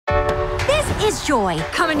is joy.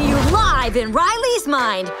 Coming to you live in Riley's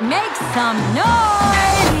mind. Make some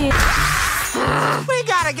noise! We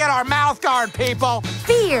gotta get our mouth guard, people.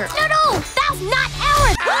 Fear. No, that's not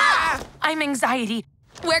ours. I'm anxiety.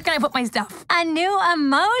 Where can I put my stuff? A new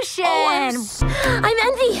emotion. I'm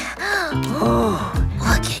envy.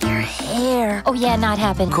 Look at your hair. Oh, yeah, not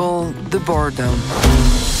happening. Call the bar down.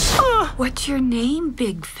 What's your name,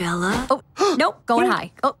 big fella? Oh, nope, going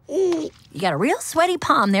high. Oh, you got a real sweaty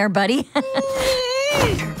palm there, buddy.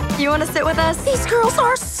 You want to sit with us? These girls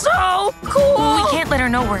are so cool. We can't let her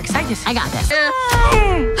know we're excited. I got this.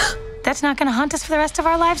 That's not gonna haunt us for the rest of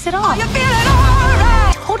our lives at all. Are you feeling all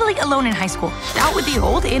right? Totally alone in high school. Out with the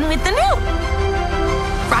old, in with the new.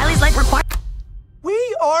 Riley's life required.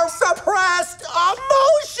 We are suppressed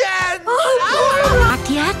emotions. Not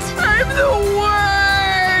yet? I'm the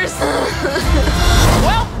worst.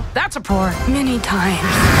 Well, that's a pour. Many times.